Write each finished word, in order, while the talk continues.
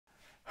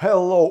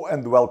Hello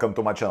and welcome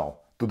to my channel.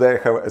 Today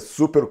I have a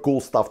super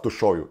cool stuff to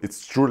show you.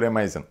 It's truly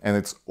amazing and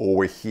it's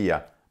over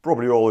here.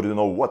 Probably you already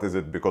know what is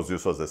it because you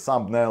saw the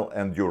thumbnail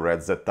and you read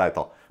the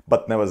title.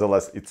 But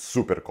nevertheless, it's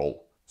super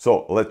cool.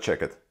 So let's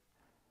check it.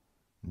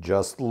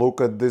 Just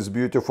look at this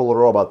beautiful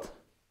robot.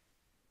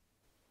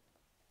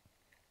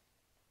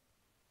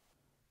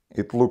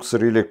 It looks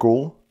really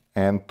cool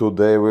and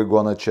today we're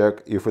gonna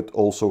check if it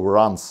also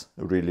runs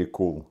really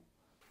cool.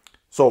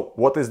 So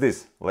what is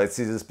this? Let's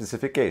see the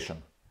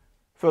specification.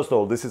 First of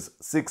all, this is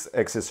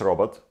 6-axis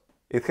robot.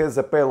 It has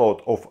a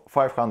payload of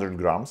 500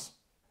 grams,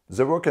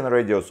 the working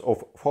radius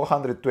of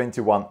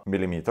 421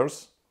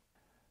 millimeters,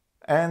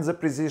 and the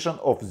precision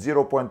of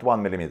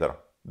 0.1 millimeter.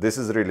 This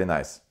is really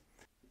nice.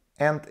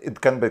 And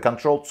it can be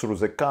controlled through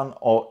the CAN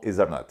or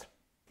Ethernet.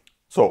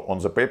 So on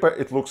the paper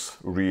it looks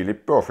really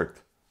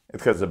perfect.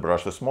 It has the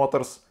brushless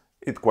motors,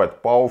 it's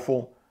quite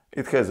powerful,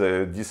 it has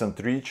a decent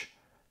reach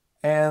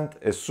and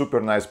a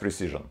super nice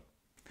precision.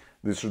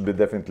 This should be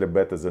definitely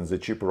better than the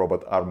cheap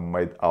robot arm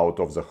made out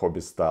of the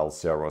hobby-style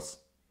servos.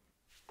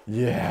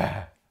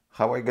 Yeah!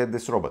 How I get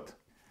this robot?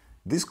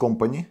 This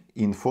company,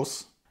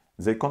 INNFOS,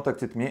 they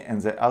contacted me and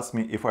they asked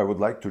me if I would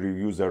like to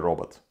review their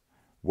robot.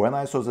 When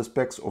I saw the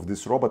specs of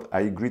this robot,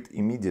 I agreed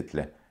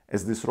immediately,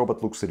 as this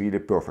robot looks really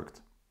perfect.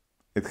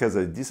 It has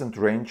a decent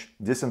range,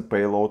 decent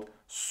payload,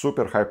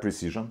 super high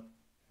precision.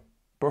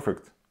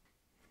 Perfect.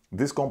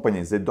 This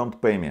company, they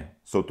don't pay me,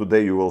 so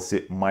today you will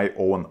see my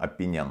own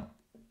opinion.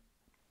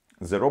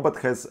 The robot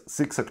has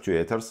 6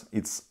 actuators,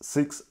 it's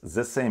 6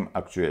 the same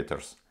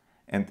actuators.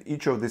 And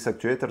each of these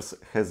actuators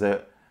has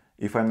a,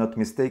 if I'm not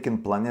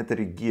mistaken,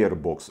 planetary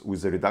gearbox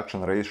with a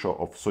reduction ratio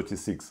of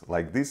 36.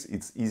 Like this,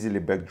 it's easily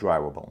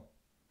backdrivable.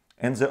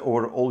 And the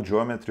overall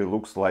geometry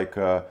looks like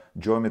a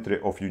geometry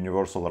of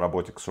universal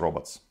robotics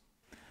robots.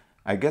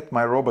 I get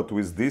my robot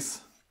with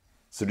this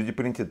 3D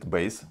printed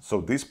base,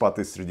 so this part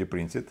is 3D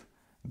printed,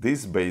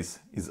 this base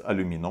is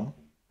aluminum,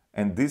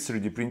 and this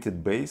 3D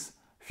printed base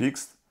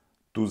fixed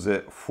to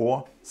the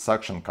 4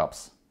 suction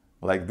cups.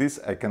 Like this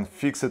I can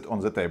fix it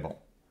on the table.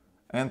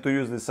 And to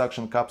use the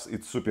suction cups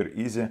it's super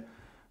easy.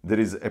 There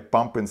is a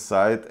pump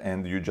inside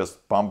and you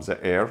just pump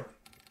the air.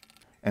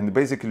 And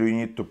basically you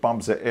need to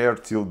pump the air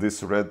till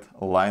this red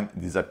line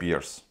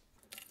disappears.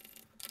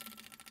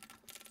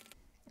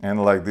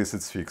 And like this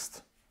it's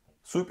fixed.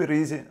 Super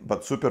easy,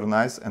 but super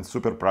nice and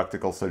super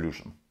practical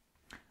solution.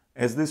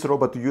 As this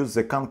robot uses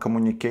the CAN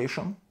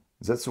communication,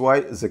 that's why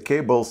the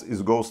cables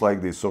goes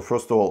like this. So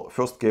first of all,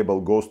 first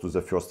cable goes to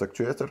the first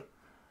actuator.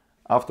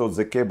 Afterwards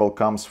the cable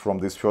comes from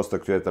this first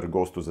actuator,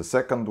 goes to the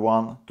second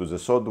one, to the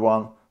third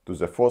one, to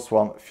the fourth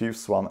one,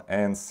 fifth one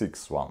and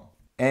sixth one.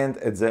 And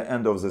at the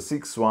end of the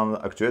sixth one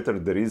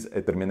actuator there is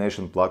a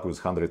termination plug with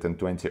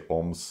 120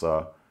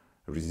 ohms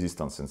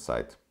resistance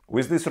inside.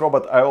 With this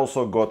robot I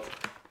also got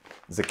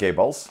the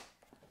cables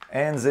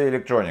and the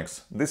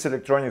electronics. This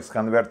electronics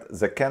convert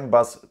the CAN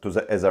bus to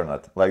the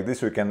Ethernet. Like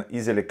this we can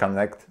easily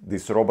connect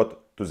this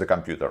robot to the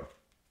computer.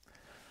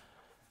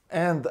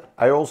 And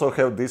I also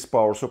have this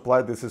power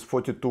supply. This is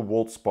 42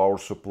 volts power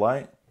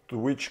supply, to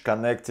which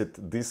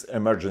connected this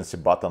emergency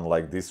button.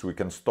 Like this we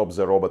can stop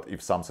the robot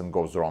if something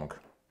goes wrong.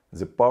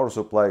 The power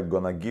supply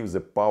gonna give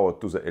the power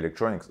to the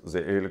electronics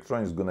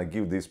gonna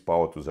give this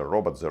power to the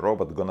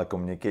robot gonna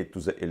communicate to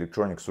the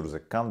electronics through the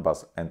CAN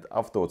bus, and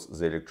afterwards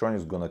the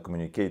electronics gonna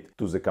communicate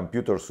to the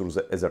computer through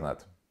the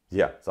Ethernet.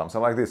 Yeah,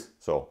 something like this,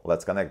 so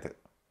let's connect it.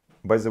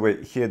 By the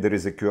way, here there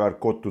is a QR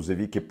code to the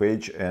wiki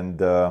page,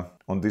 and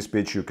on this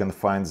page you can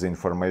find the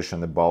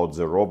information about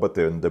the robot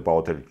and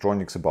about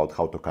electronics, about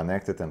how to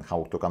connect it and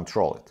how to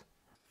control it.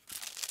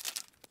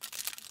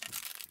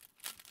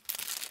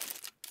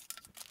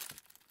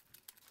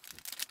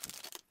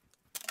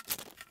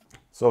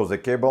 So the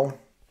cable,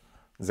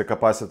 the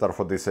capacitor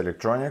for this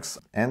electronics,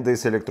 and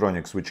this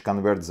electronics which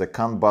converts the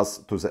CAN bus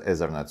to the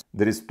Ethernet.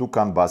 There is 2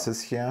 CAN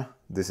buses here.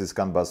 This is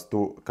CAN bus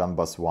 2, CAN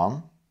bus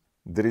 1.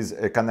 There is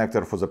a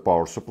connector for the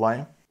power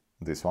supply,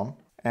 this one,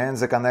 and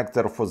the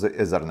connector for the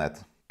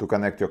Ethernet to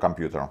connect your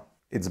computer.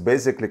 It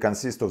basically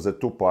consists of the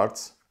 2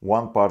 parts.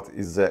 One part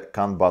is the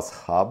CAN bus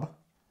hub,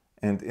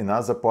 and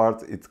another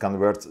part it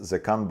converts the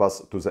CAN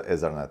bus to the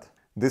Ethernet.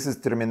 This is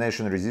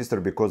termination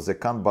resistor because the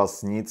CAN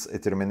bus needs a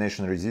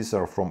termination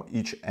resistor from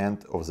each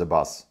end of the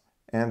bus.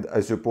 And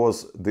I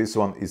suppose this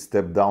one is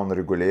step-down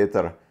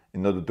regulator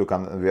in order to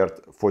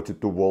convert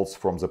 42 volts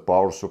from the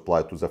power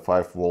supply to the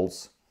 5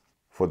 volts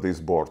for this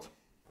board.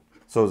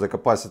 So the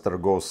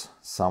capacitor goes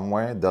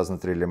somewhere,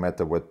 doesn't really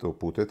matter where to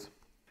put it.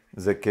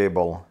 The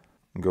cable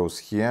goes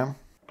here.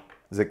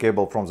 The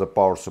cable from the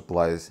power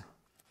supply,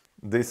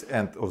 this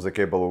end of the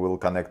cable will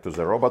connect to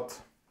the robot.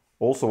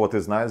 Also what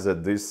is nice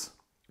that this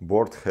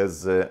board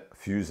has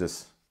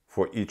fuses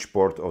for each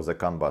port of the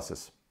CAN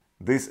buses.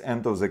 This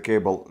end of the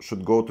cable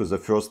should go to the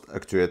first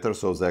actuator,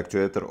 so the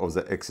actuator of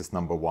the axis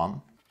number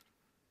 1.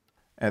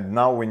 And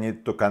now we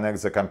need to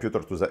connect the computer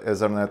to the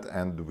Ethernet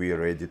and we're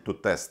ready to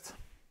test.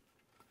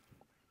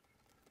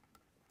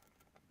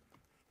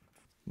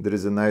 There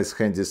is a nice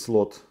handy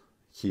slot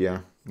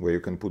here where you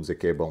can put the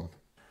cable.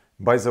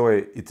 By the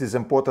way, it is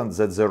important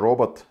that the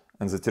robot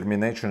and the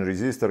termination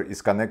resistor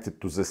is connected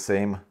to the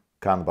same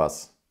CAN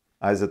bus,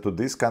 either to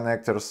these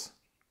connectors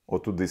or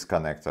to these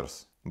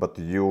connectors. But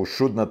you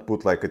should not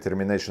put like a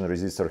termination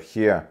resistor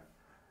here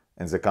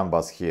and the CAN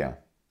bus here.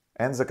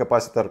 And the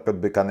capacitor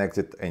could be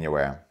connected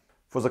anywhere.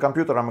 For the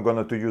computer I'm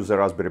going to use the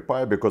Raspberry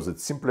Pi because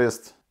it's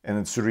simplest and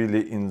it's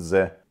really in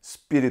the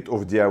spirit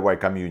of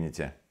DIY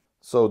community.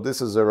 So this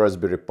is the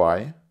Raspberry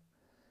Pi.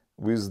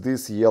 With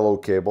this yellow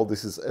cable,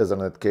 this is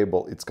Ethernet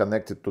cable, it's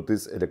connected to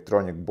this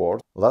electronic board.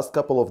 Last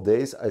couple of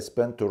days I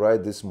spent to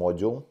write this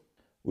module,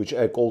 which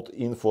I called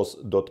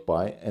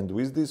INNFOS.Py, and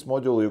with this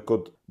module you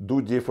could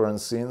do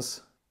different things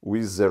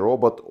with the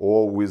robot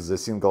or with the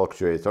single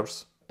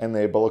actuators.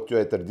 Enable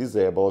actuator,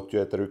 disable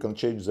actuator, you can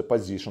change the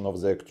position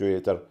of the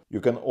actuator, you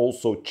can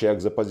also check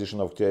the position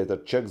of the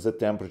actuator, check the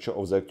temperature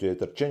of the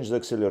actuator, change the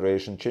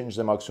acceleration, change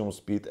the maximum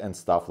speed and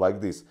stuff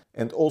like this.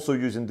 And also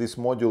using this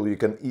module you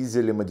can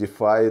easily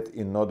modify it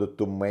in order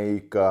to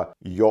make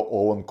your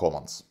own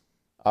commands.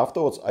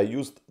 Afterwards I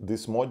used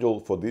this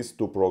module for these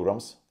two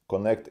programs,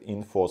 connect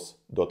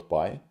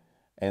INNFOS.Py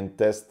and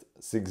test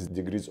 6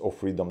 degrees of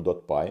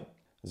freedom.py.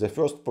 The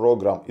first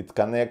program, it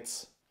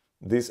connects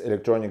this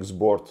electronics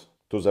board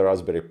to the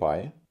Raspberry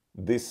Pi.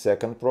 This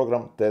second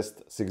program,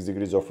 test 6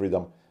 degrees of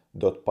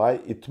freedom.py,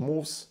 it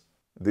moves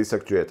these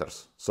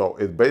actuators. So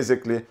it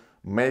basically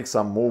makes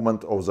some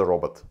movement of the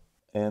robot.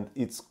 And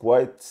it's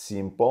quite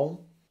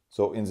simple.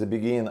 So in the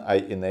beginning I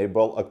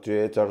enable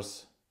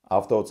actuators.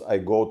 Afterwards I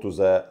go to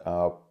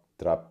the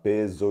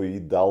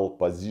trapezoidal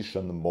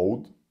position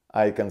mode.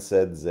 I can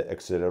set the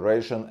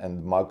acceleration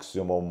and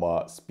maximum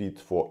speed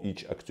for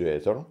each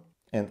actuator.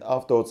 And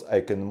afterwards I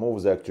can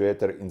move the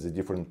actuator in the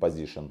different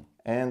position.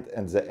 And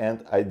at the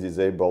end I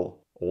disable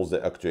all the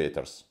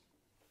actuators.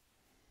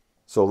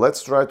 So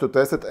let's try to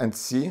test it and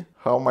see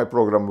how my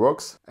program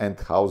works and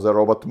how the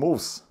robot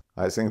moves.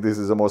 I think this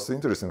is the most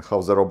interesting,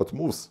 how the robot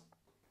moves.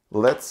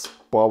 Let's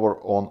power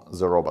on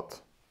the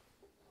robot.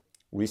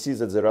 We see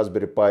that the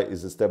Raspberry Pi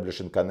is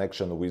establishing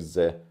connection with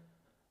the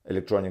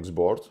electronics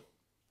board.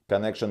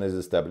 Connection is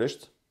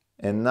established.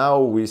 And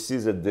now we see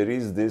that there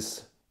is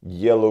this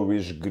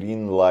yellowish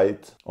green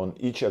light on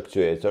each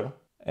actuator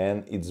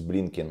and it's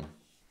blinking.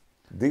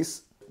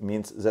 This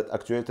means that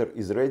actuator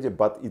is ready,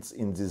 but it's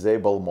in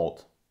disable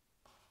mode.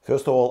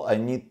 First of all, I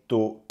need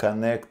to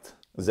connect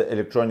the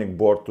electronic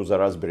board to the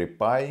Raspberry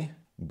Pi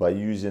by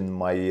using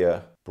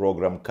my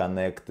program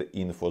connect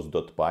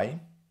INNFOS.Py.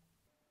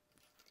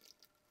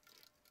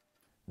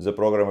 The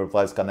program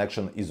replies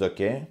connection is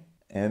OK.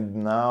 And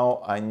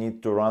now I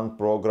need to run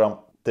program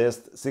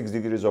test 6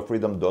 degrees of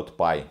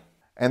freedom.py.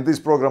 And this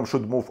program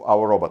should move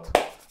our robot.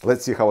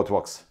 Let's see how it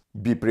works.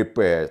 Be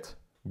prepared.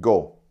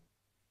 Go.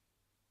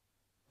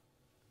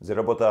 The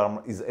robot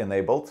arm is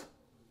enabled.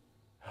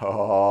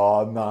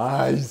 Oh,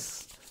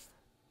 nice!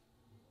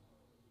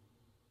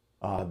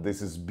 Ah,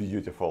 this is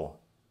beautiful.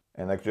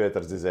 And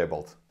actuator is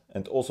disabled.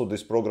 And also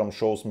this program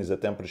shows me the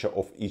temperature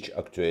of each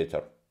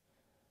actuator,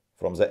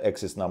 from the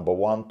axis number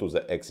 1 to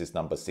the axis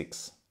number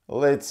 6.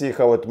 Let's see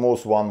how it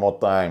moves one more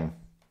time.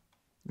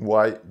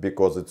 Why?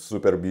 Because it's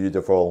super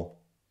beautiful.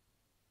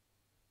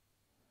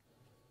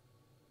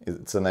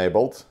 It's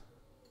enabled.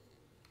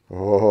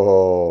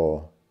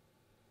 Oh,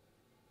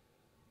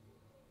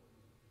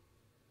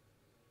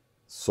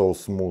 so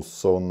smooth,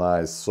 so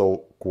nice,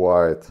 so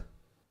quiet.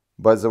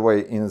 By the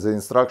way, in the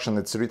instruction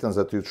it's written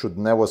that you should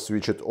never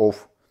switch it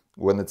off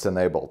when it's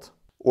enabled.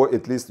 Or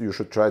at least you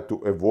should try to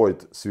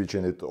avoid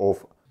switching it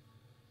off.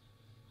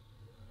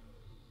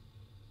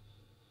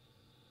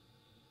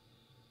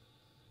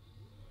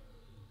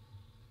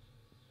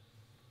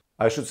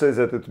 I should say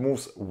that it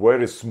moves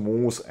very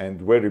smooth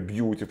and very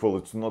beautiful.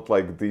 It's not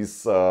like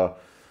these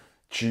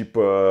cheap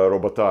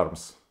robot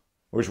arms,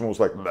 which moves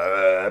like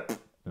blap,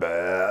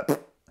 blap.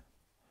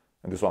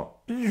 And this one.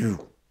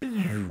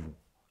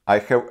 I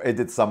have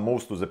added some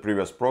moves to the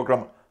previous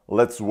program.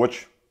 Let's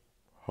watch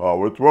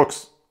how it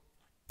works.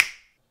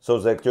 So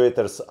the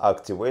actuators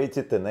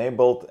activated,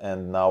 enabled,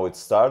 and now it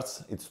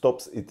starts. It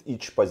stops at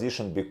each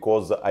position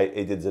because I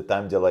added the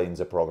time delay in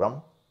the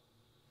program.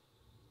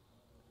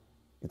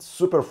 It's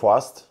super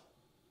fast.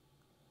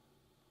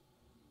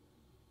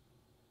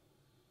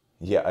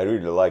 Yeah, I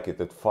really like it.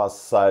 It's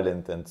fast,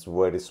 silent, and it's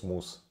very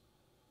smooth.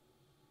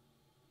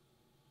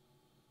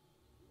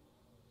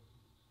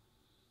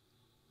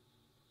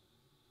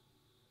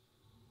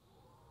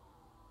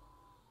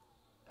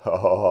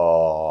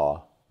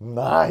 Oh,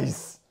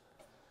 nice!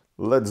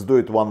 Let's do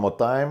it one more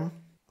time.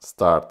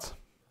 Start.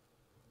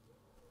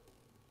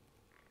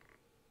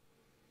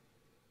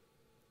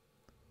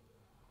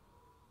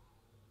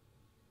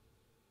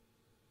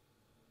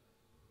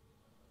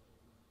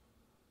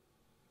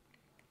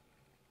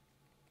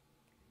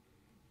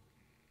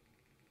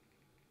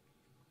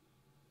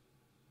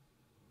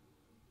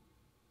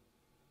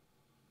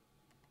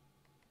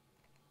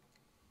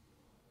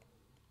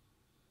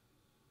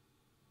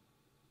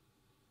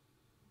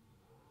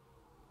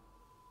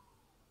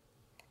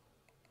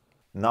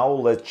 Now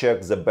let's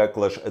check the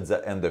backlash at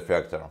the end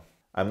effector.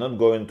 I'm not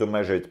going to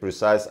measure it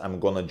precise, I'm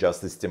gonna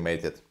just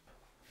estimate it.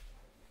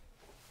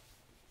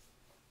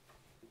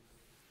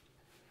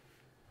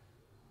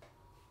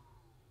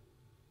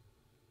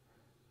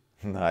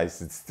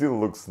 Nice, it still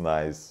looks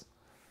nice.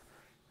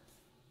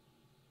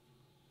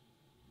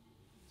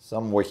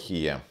 Somewhere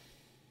here.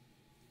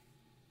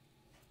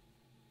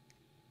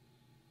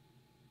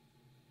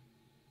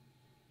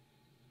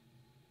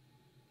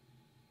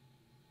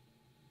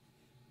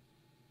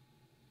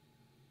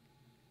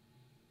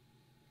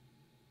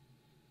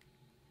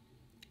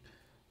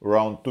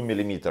 Around 2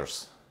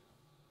 millimeters.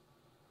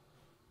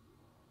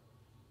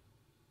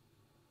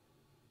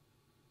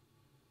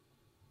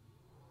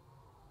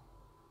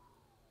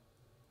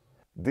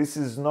 This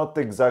is not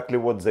exactly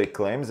what they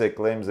claim. They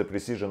claim the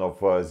precision of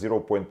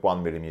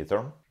 0.1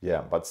 millimeter.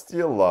 Yeah, but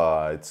still,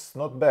 it's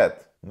not bad.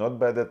 Not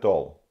bad at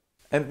all.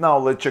 And now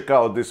let's check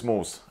out these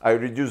moves. I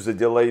reduced the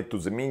delay to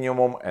the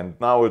minimum and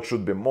now it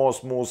should be more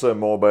smoother,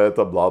 more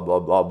better, blah blah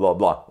blah blah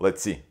blah.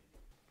 Let's see.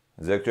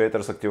 The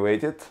actuator's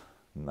activated.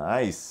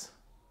 Nice.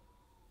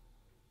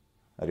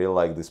 I really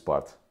like this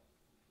part.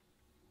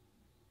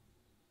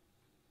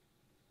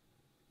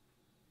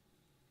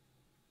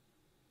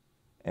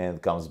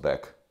 And comes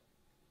back.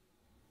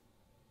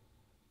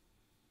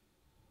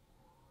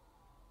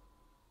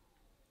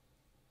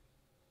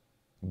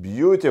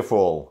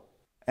 Beautiful!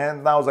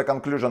 And now the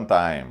conclusion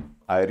time.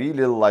 I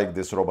really like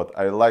this robot.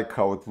 I like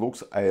how it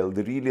looks. I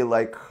really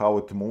like how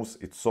it moves.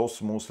 It's so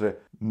smoothly,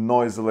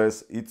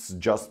 noiseless. It's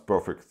just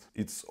perfect.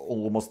 It's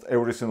almost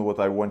everything what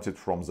I wanted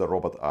from the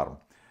robot arm.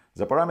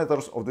 The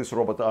parameters of this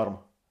robot arm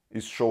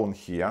is shown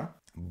here,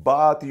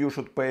 but you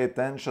should pay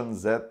attention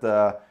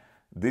that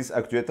these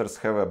actuators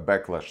have a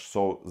backlash.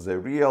 So the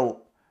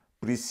real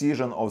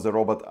precision of the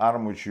robot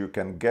arm which you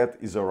can get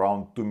is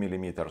around 2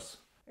 millimeters.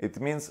 It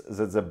means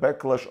that the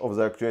backlash of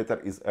the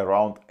actuator is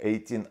around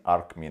 18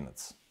 arc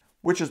minutes,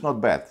 which is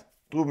not bad.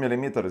 2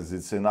 millimeters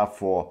is enough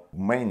for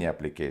many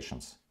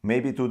applications.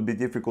 Maybe it would be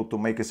difficult to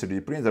make a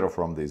 3D printer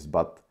from this,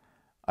 but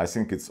I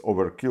think it's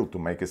overkill to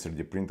make a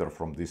 3D printer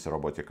from this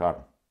robotic arm.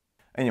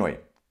 Anyway,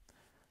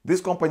 this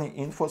company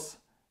INNFOS,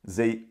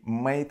 they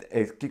made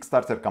a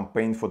Kickstarter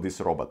campaign for this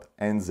robot,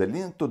 and the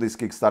link to this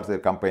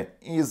Kickstarter campaign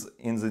is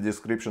in the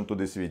description to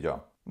this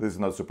video. This is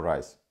not a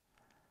surprise.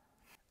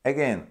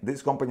 Again,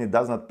 this company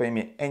does not pay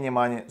me any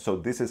money, so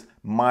this is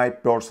my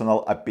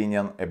personal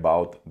opinion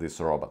about this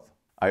robot.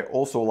 I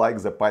also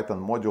like the Python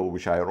module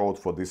which I wrote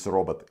for this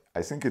robot.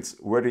 I think it's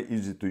very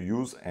easy to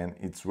use and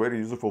it's very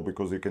useful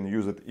because you can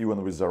use it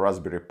even with the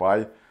Raspberry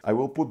Pi. I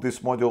will put this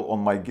module on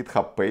my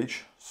GitHub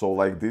page, so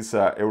like this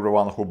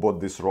everyone who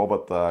bought this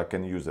robot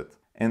can use it.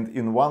 And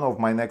in one of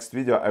my next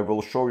video I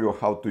will show you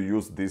how to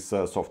use this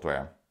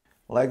software.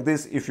 Like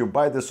this, if you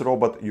buy this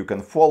robot, you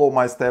can follow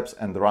my steps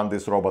and run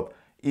this robot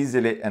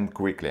easily and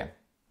quickly.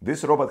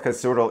 This robot has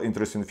several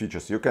interesting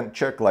features. You can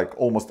check like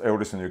almost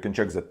everything. You can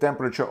check the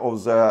temperature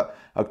of the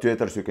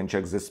actuators, you can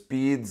check the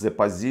speed, the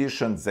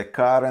position, the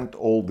current,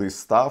 all this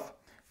stuff.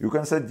 You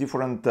can set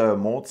different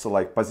modes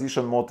like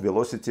position mode,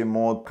 velocity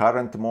mode,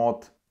 current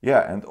mode.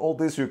 Yeah, and all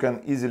this you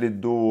can easily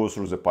do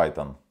through the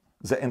Python.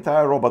 The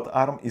entire robot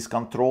arm is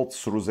controlled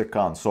through the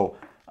CAN. So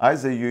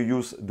either you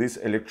use this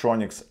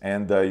electronics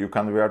and you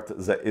convert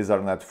the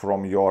Ethernet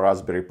from your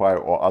Raspberry Pi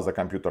or other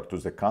computer to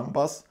the CAN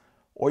bus,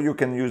 or you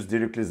can use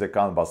directly the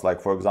CAN bus, like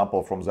for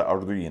example from the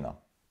Arduino.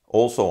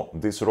 Also,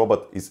 this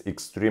robot is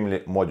extremely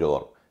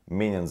modular,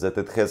 meaning that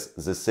it has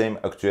the same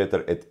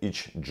actuator at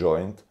each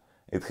joint,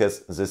 it has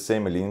the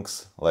same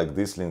links, like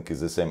this link is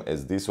the same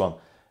as this one,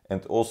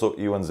 and also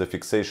even the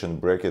fixation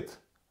bracket,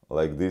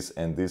 like this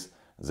and this,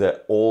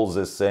 they're all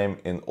the same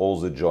in all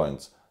the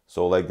joints.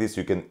 So like this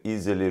you can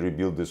easily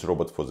rebuild this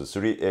robot for the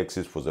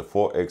 3-axis, for the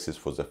 4-axis,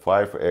 for the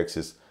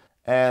 5-axis.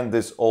 And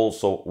this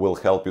also will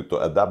help you to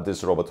adapt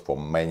this robot for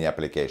many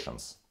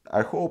applications.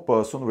 I hope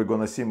soon we're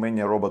gonna see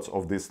many robots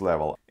of this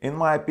level. In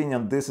my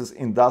opinion, this is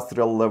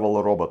industrial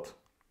level robot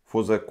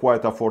for the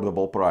quite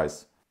affordable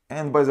price.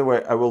 And by the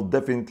way, I will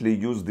definitely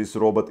use this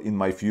robot in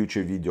my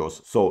future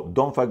videos. So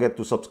don't forget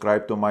to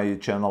subscribe to my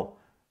channel.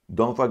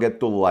 Don't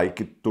forget to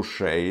like it, to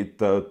share it,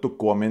 to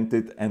comment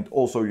it, and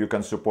also you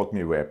can support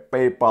me via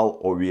PayPal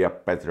or via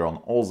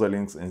Patreon. All the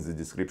links in the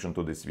description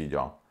to this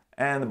video.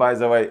 And by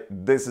the way,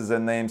 this is the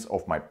names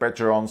of my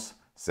Patreons.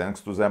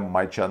 Thanks to them,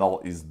 my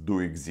channel do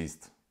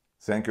exist.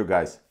 Thank you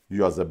guys,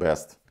 you are the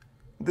best.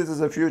 This is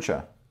the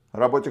future.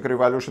 Robotic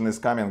revolution is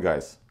coming,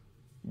 guys.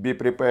 Be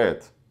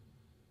prepared.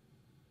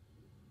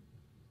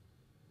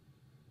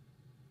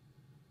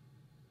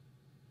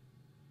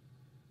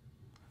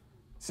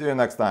 See you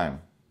next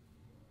time.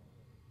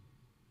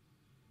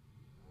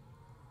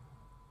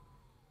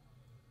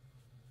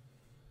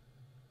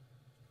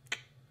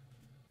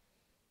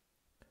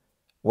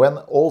 When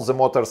all the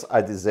motors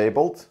are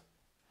disabled,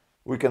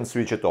 we can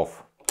switch it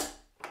off.